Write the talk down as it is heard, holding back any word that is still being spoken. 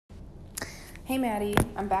Hey Maddie,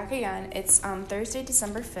 I'm back again. It's Thursday,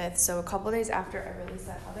 December 5th, so a couple days after I released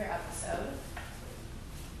that other episode.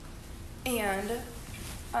 And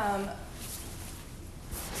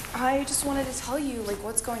I just wanted to tell you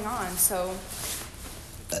what's going on. So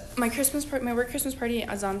my work Christmas party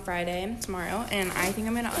is on Friday, tomorrow, and I think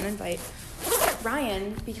I'm gonna uninvite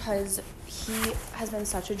Ryan because he has been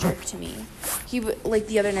such a jerk to me. He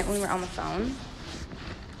the other night when we were on the phone.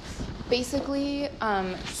 Basically,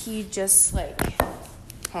 he just hold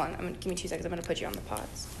on, give me 2 seconds. I'm gonna put you on the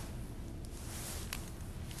pods.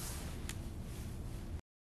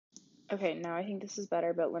 Okay, now I think this is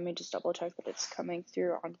better, but let me just double check that it's coming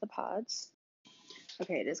through onto the pods.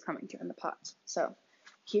 Okay, it is coming through on the pods. So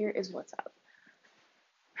here is what's up.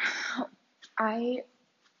 I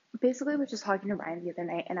basically was just talking to Ryan the other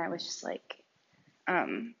night, and I was just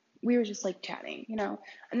we were just chatting,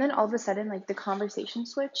 and then all of a sudden, the conversation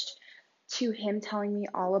switched to him telling me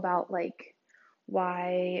all about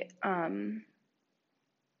why I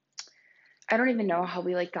don't even know how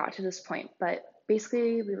we got to this point, but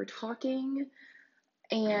basically we were talking,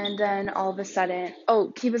 and then all of a sudden,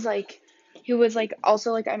 he was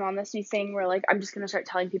also I'm on this new thing where I'm just gonna start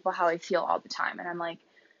telling people how I feel all the time, and I'm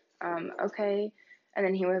okay. And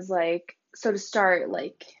then he was so to start,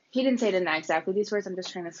 he didn't say it in that exactly these words, I'm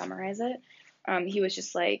just trying to summarize it. He was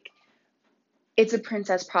just it's a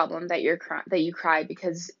princess problem that you cry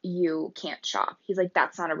because you can't shop. He's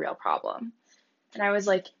that's not a real problem. And I was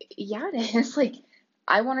yeah, it is.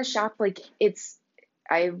 I want to shop.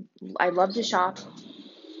 I love to shop,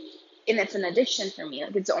 and it's an addiction for me.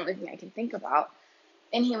 It's the only thing I can think about.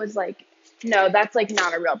 And he was no, that's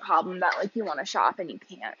not a real problem that you want to shop and you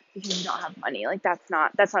can't because you don't have money. That's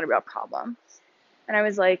not a real problem. And I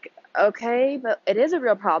was okay, but it is a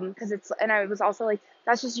real problem because and I was also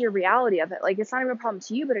that's just your reality of it. It's not a real problem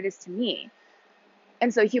to you, but it is to me.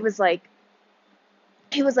 And so he was no,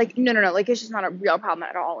 it's just not a real problem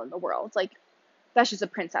at all in the world. That's just a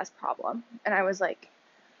princess problem. And I was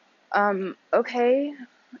okay.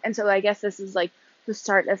 And so I guess this is the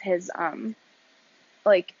start of his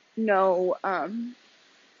no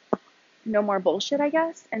more bullshit, I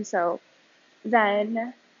guess. And so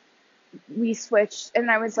then we switched,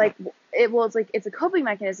 and I was it's a coping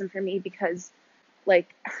mechanism for me because I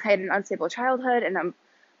had an unstable childhood and I'm a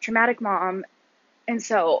traumatic mom, and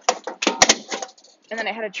then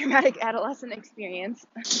I had a traumatic adolescent experience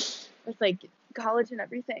with college and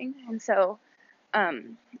everything. And so I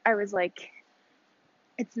was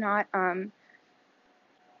it's not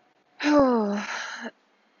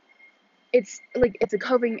it's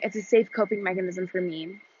it's a safe coping mechanism for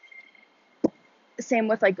me. Same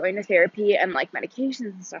with going to therapy and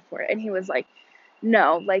medications and stuff for it. And he was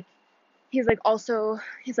no, he's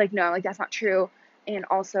no, that's not true. And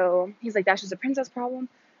also he's that's just a princess problem.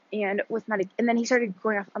 And with and then he started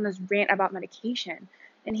going off on this rant about medication.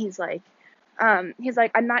 And he's I'm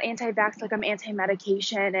not anti-vax, I'm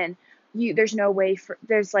anti-medication, and there's no way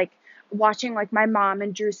there's watching my mom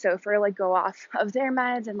and Drew Sofer go off of their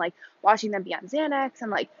meds, and watching them be on Xanax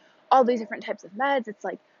and all these different types of meds. It's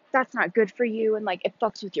that's not good for you, and it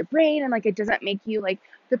fucks with your brain, and it doesn't make you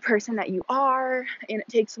the person that you are, and it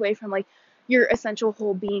takes away from your essential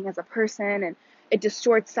whole being as a person, and it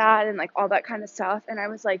distorts that, and all that kind of stuff. And I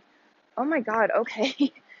was oh my god,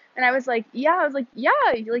 okay. And I was yeah,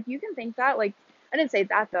 you can think that. I didn't say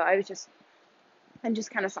that though. I'm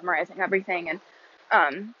just kind of summarizing everything. And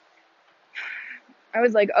I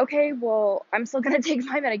was okay, well, I'm still gonna take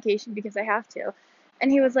my medication because I have to.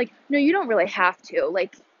 And he was no, you don't really have to.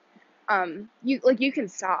 You can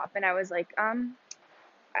stop. And I was I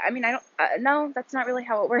mean, I don't, no, that's not really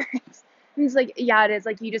how it works. And he's yeah, it is.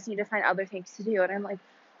 You just need to find other things to do. And I'm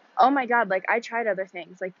oh my god, I tried other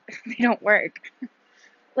things. They don't work.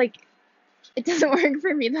 It doesn't work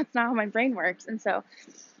for me. That's not how my brain works. And so,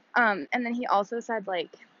 and then he also said,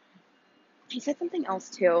 he said something else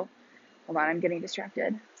too. Hold on, I'm getting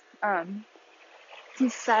distracted. He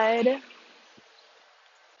said,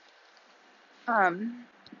 I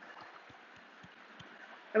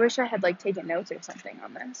wish I had taken notes or something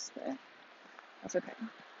on this, but that's okay.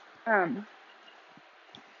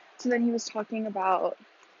 So then he was talking about,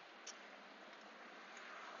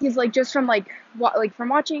 he's just from from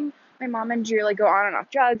watching my mom and Drew go on and off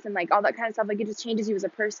drugs and all that kind of stuff, it just changes you as a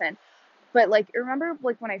person. But remember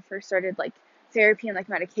when I first started therapy and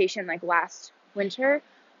medication last winter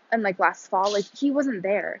and last fall, he wasn't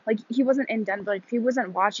there. He wasn't in Denver. He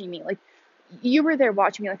wasn't watching me. You were there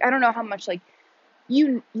watching me. I don't know how much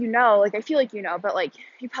you know, I feel you know, but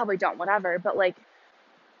you probably don't, whatever. But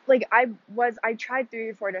I tried 3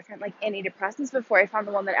 or 4 different antidepressants before I found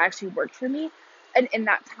the one that actually worked for me. And in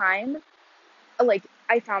that time, like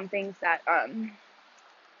I found things that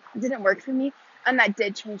didn't work for me, and that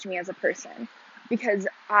did change me as a person, because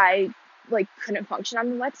I like couldn't function on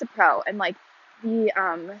the Lexapro, and like the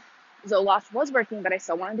Zoloft was working, but I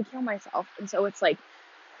still wanted to kill myself. And so it's like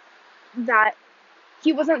that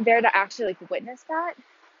he wasn't there to actually like witness that.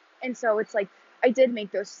 And so it's like I did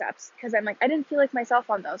make those steps because I'm like I didn't feel like myself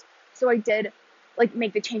on those. So I did like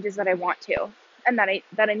make the changes that I want to, and that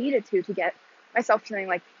I needed to get myself feeling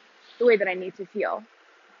like the way that I need to feel.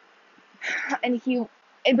 And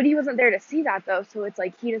but he wasn't there to see that though. So it's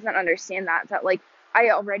like he doesn't understand that like I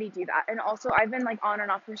already do that. And also I've been like on and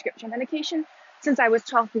off prescription medication since I was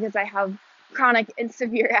 12 because I have chronic and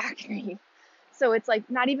severe acne. So it's like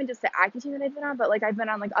not even just the Accutane that I've been on, but like I've been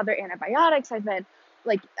on like other antibiotics. I've been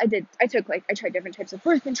like I tried different types of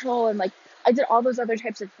birth control, and like I did all those other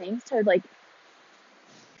types of things to like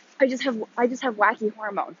I just have wacky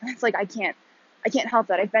hormones. It's like I can't help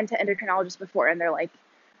that. I've been to endocrinologists before, and they're like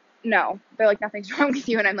no, they're like nothing's wrong with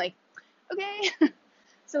you, and I'm like okay.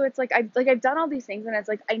 So it's like I've done all these things, and it's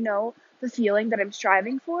like I know the feeling that I'm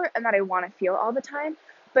striving for and that I want to feel all the time,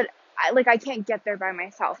 but I can't get there by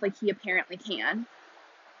myself like he apparently can.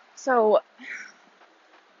 So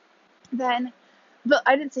then, but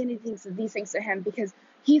I didn't say anything to these things to him because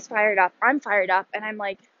he's fired up, I'm fired up, and I'm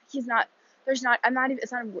like he's not. There's not. I'm not even.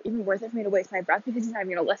 It's not even worth it for me to waste my breath because he's not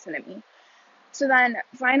even gonna listen to me. So then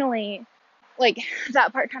finally, like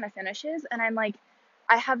that part kind of finishes, and I'm like,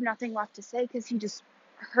 I have nothing left to say because he just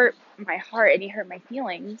hurt my heart and he hurt my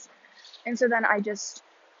feelings. And so then I just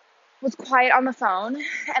was quiet on the phone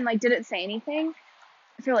and like didn't say anything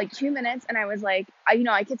for like 2 minutes. And I was like,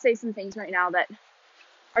 I could say some things right now that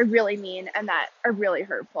are really mean and that are really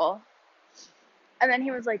hurtful. And then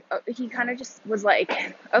he was like, he kind of just was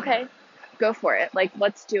like, okay, go for it. Like,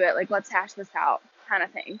 let's do it. Like, let's hash this out kind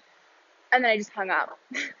of thing. And then I just hung up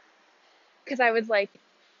because I was like,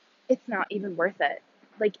 it's not even worth it.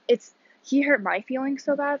 Like, he hurt my feelings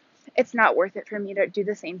so bad. It's not worth it for me to do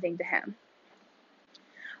the same thing to him.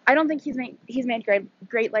 I don't think he's made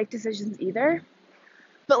great life decisions either,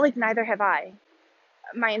 but like neither have I.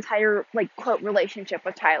 My entire like quote relationship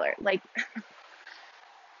with Tyler, like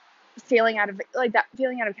failing out of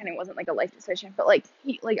Kenny wasn't like a life decision, but like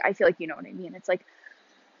I feel like you know what I mean. It's like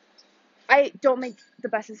I don't make the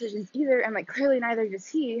best decisions either, and like clearly neither does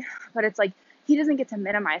he. But it's like he doesn't get to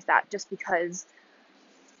minimize that just because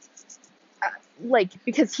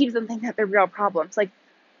because he doesn't think that they're real problems. Like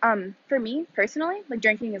for me personally, like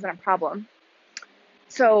drinking isn't a problem.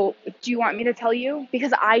 So do you want me to tell you?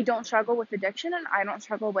 Because I don't struggle with addiction and I don't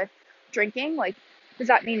struggle with drinking. Like, does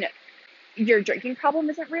that mean your drinking problem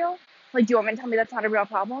isn't real? Like, do you want me to tell me that's not a real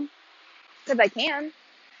problem? Because I can.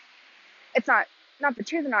 It's not the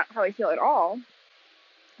truth and not how I feel at all.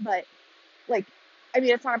 But like, I mean,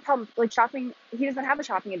 it's not a problem. Like shopping, he doesn't have a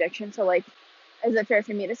shopping addiction. So like, is it fair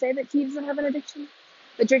for me to say that he doesn't have an addiction?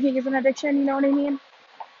 That drinking is an addiction. You know what I mean?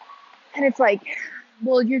 And it's like,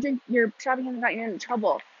 well, your shopping hasn't gotten you into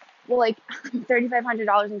trouble. Well, like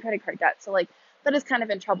 $3,500 in credit card debt. So like that is kind of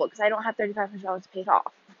in trouble because I don't have $3,500 paid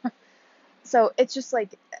off. So it's just like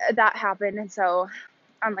that happened. And so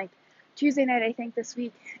on like Tuesday night, I think this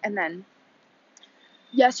week, and then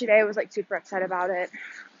yesterday I was like super upset about it,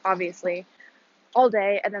 obviously, all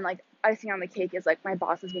day. And then like icing on the cake is like my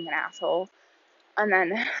boss is being an asshole. And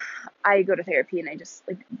then I go to therapy and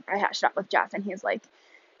I hashed it out with Jeff, and he's like,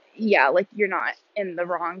 yeah, like you're not in the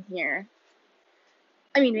wrong here.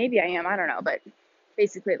 I mean, maybe I am, I don't know, but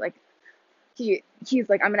basically like he's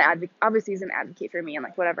like I'm gonna advocate. Obviously, he's an advocate for me and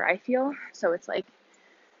like whatever I feel. So it's like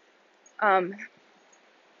um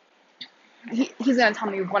he's gonna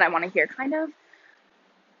tell me what I want to hear, kind of.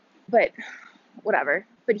 But whatever.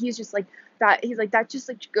 But he's just like that. He's like that. Just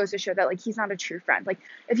like goes to show that like he's not a true friend. Like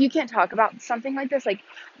if you can't talk about something like this, like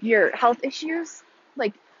your health issues,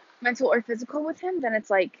 like mental or physical, with him, then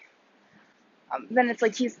it's like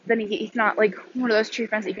he's not like one of those true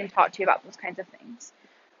friends that you can talk to about those kinds of things.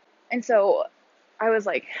 And so I was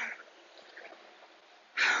like,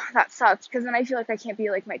 that sucks, because then I feel like I can't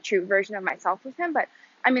be like my true version of myself with him. But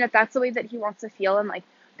I mean, if that's the way that he wants to feel and like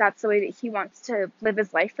that's the way that he wants to live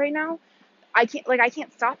his life right now, I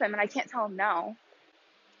can't stop him and I can't tell him no.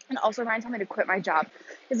 And also Ryan told me to quit my job.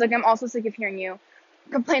 He's like, I'm also sick of hearing you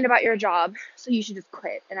complain about your job, so you should just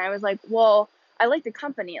quit. And I was like, well, I like the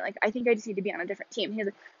company. Like, I think I just need to be on a different team. He's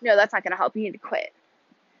like, no, that's not going to help. You need to quit.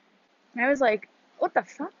 And I was like, what the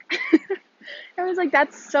fuck? I was like,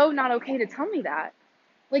 that's so not okay to tell me that.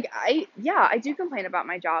 Like, I do complain about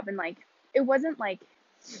my job. And like, it wasn't like,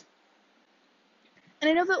 And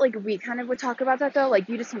I know that like we kind of would talk about that though, like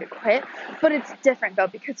you just need to quit, but it's different though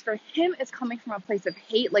because for him it's coming from a place of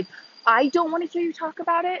hate. Like I don't want to hear you talk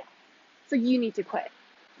about it, so you need to quit.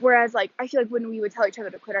 Whereas like I feel like when we would tell each other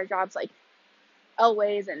to quit our jobs, like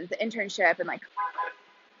Elways and the internship and like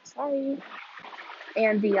sorry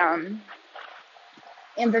and the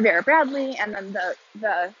Vera Bradley and then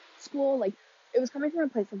the school, like it was coming from a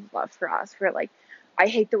place of love for us. Where like I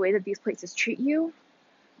hate the way that these places treat you.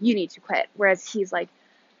 You need to quit. Whereas he's like,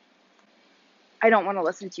 I don't want to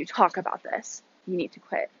listen to you talk about this. You need to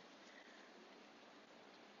quit.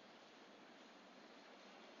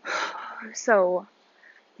 So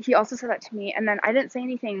he also said that to me, and then I didn't say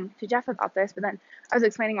anything to Jeff about this, but then I was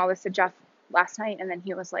explaining all this to Jeff last night, and then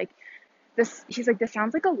he was like, he's like, this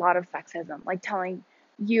sounds like a lot of sexism, like telling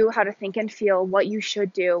you how to think and feel, what you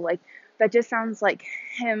should do. Like, that just sounds like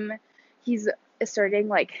he's asserting,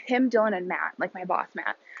 like, him, Dylan, and Matt, like my boss,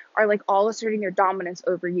 Matt, are like all asserting their dominance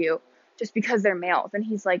over you just because they're males. And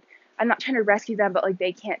he's like, I'm not trying to rescue them, but like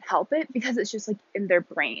they can't help it because it's just like in their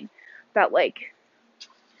brain that like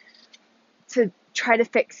to try to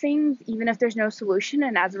fix things even if there's no solution,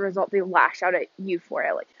 and as a result they lash out at you for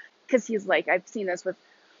it. Like, because he's like, I've seen this with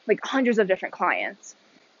like hundreds of different clients,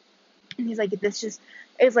 and he's like, this just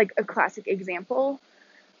is like a classic example,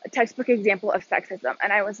 a textbook example of sexism.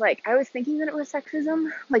 And I was like, I was thinking that it was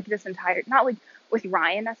sexism like this entire, not like with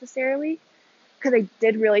Ryan necessarily, because I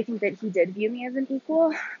did really think that he did view me as an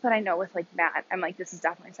equal, but I know with like Matt I'm like, this is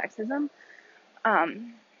definitely sexism.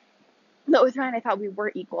 But with Ryan I thought we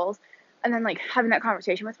were equals, and then like having that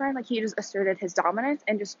conversation with Ryan, like he just asserted his dominance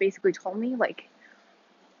and just basically told me like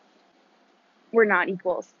we're not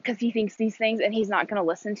equals because he thinks these things and he's not going to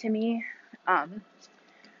listen to me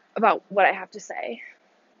about what I have to say.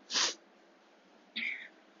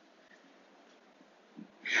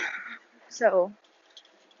 So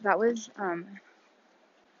that was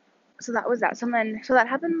that. So that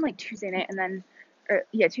happened like Tuesday night, and then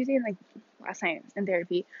Tuesday and like last night in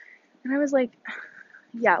therapy. And I was like,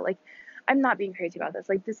 yeah, like I'm not being crazy about this.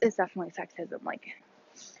 Like this is definitely sexism. Like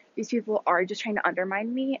these people are just trying to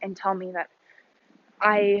undermine me and tell me that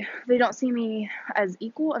they don't see me as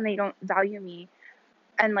equal and they don't value me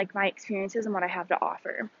and like my experiences and what I have to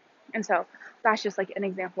offer. And so that's just like an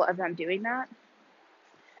example of them doing that.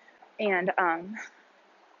 And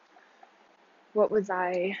what was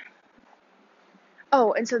I?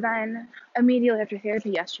 Oh, and so then immediately after therapy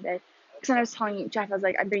yesterday, because I was telling Jeff, I was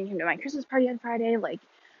like, I'm bringing him to my Christmas party on Friday. Like,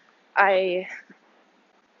 I,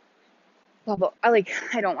 blah, blah, I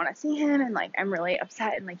don't want to see him. And like, I'm really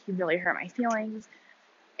upset. And like, he really hurt my feelings.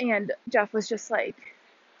 And Jeff was just like,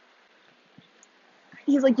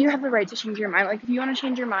 he's like, you have the right to change your mind. Like, if you want to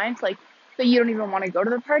change your mind, like, that you don't even want to go to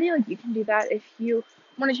the party, like, you can do that. If you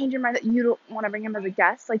want to change your mind that you don't want to bring him as a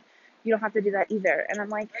guest, like, you don't have to do that either. And I'm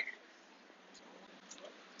like,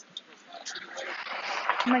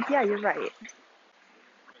 yeah, you're right.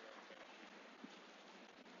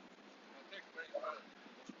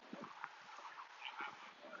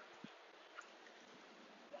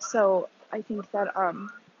 So I think that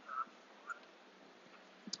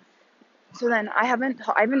so then I haven't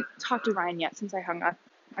talked to Ryan yet since I hung up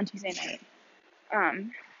on Tuesday night.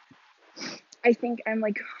 Um, I think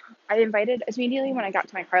I invited immediately when I got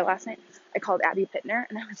to my car last night. I called Abby Pittner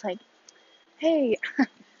and I was like, hey,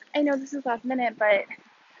 I know this is last minute, but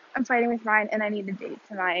I'm fighting with Ryan and I need a date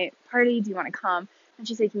to my party. Do you want to come? And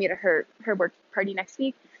she's taking me to her work party next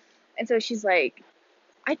week. And so she's like,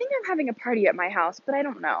 I think I'm having a party at my house, but I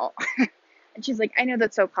don't know. And she's like, I know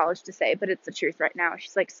that's so college to say, but it's the truth right now.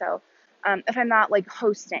 She's like, so if I'm not like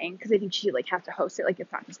hosting, because I think she like have to host it, like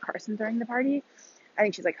it's not just Carson throwing the party. I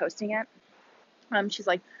think she's like hosting it. She's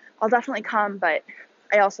like, I'll definitely come, but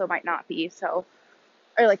I also might not be. So,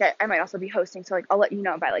 or like I might also be hosting. So like I'll let you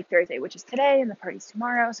know by like Thursday, which is today, and the party's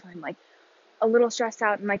tomorrow. So I'm like a little stressed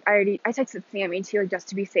out, and like I texted Sammy too, like, just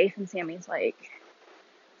to be safe, and Sammy's like,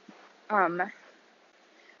 um,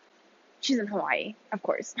 she's in Hawaii, of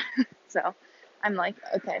course. So I'm like,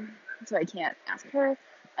 okay, so I can't ask her.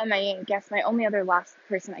 And I guess my only other last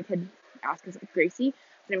person I could ask is like Gracie,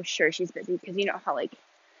 but I'm sure she's busy because you know how like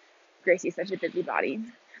Gracie's such a busybody.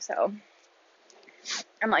 So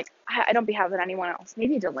I'm like, I don't be having anyone else.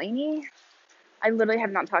 Maybe Delaney. I literally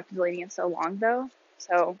have not talked to Delaney in so long though.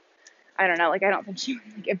 So I don't know. Like I don't think she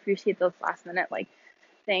would like appreciate those last minute like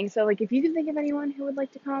things. So like if you can think of anyone who would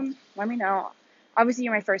like to come, let me know. Obviously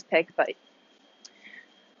you're my first pick, but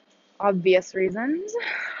obvious reasons.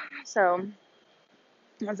 So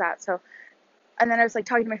what's that? So and then I was like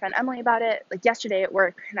talking to my friend Emily about it like yesterday at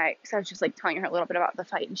work, and I was just like telling her a little bit about the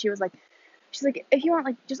fight, and she's like, if you want,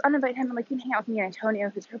 like just uninvite him and like you can hang out with me and Antonio,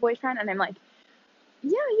 who's her boyfriend. And I'm like,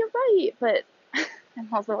 yeah, you're right. But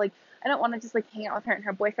I'm also like, I don't want to just like hang out with her and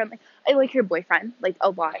her boyfriend. Like, I like her boyfriend like a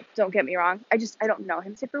lot. Don't get me wrong. I don't know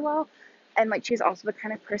him super well, and like she's also the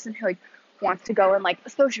kind of person who like wants to go and like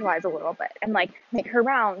socialize a little bit and like make her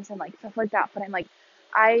rounds and like stuff like that. But I'm like,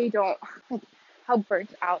 I don't like how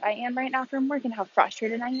burnt out I am right now from work and how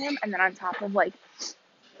frustrated I am, and then on top of like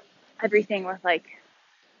everything with like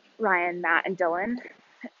Ryan, Matt, and Dylan,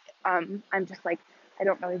 I'm just like I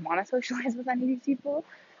don't really want to socialize with any of these people.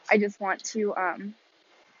 I just want to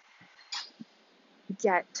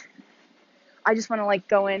get I just want to like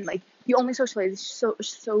go in like the only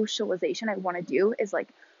socialization I want to do is like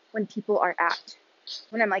when people are at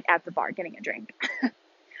when I'm like at the bar getting a drink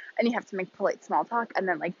and you have to make polite small talk and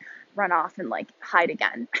then like run off and like hide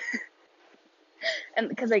again. And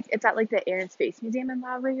because like it's at like the Air and Space Museum in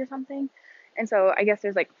Lowry or something, and so I guess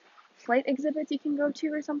there's like flight exhibits you can go to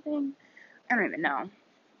or something. I don't even know,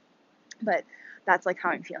 but that's like how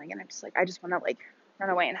I'm feeling, and I'm just like I just want to like run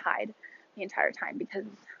away and hide the entire time because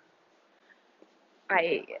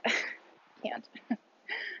I can't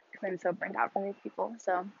because I'm so burned out from these people.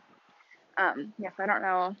 So yeah, so I don't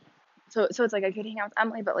know. So it's like I could hang out with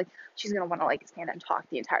Emily, but like she's gonna want to like stand and talk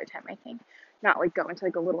the entire time. I think, not like go into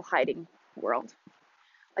like a little hiding world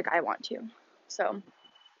like I want to. So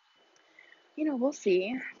we'll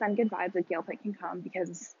see. Send good vibes like Gail Pitt can come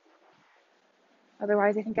because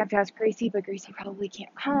otherwise I think I have to ask Gracie, but Gracie probably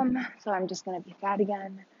can't come. So I'm just gonna be sad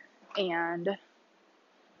again. And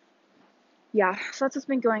yeah, so that's what's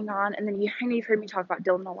been going on. And then I know you've heard me talk about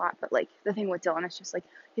Dylan a lot, but like the thing with Dylan is just like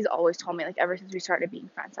he's always told me like ever since we started being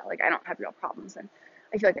friends that like I don't have real problems, and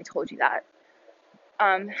I feel like I told you that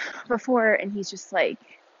um before, and he's just like,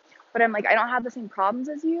 but I'm like I don't have the same problems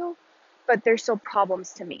as you, but they're still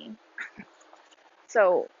problems to me.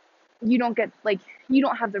 So you don't get like you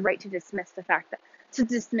don't have the right to dismiss the fact that to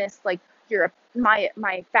dismiss like your my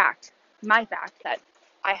fact that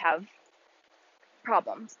I have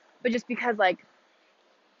problems, but just because like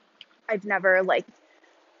I've never like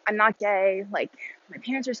I'm not gay, like my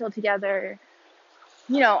parents are still together,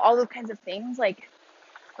 all those kinds of things. Like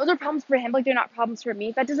those are problems for him, like they're not problems for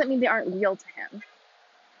me. That doesn't mean they aren't real to him.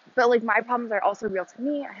 But like my problems are also real to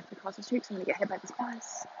me. I have to cross the street, so I'm gonna get hit by this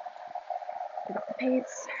bus. I got the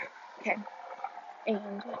pace. Okay.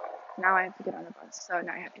 And now I have to get on the bus. So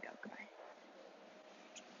now I have to go. Goodbye.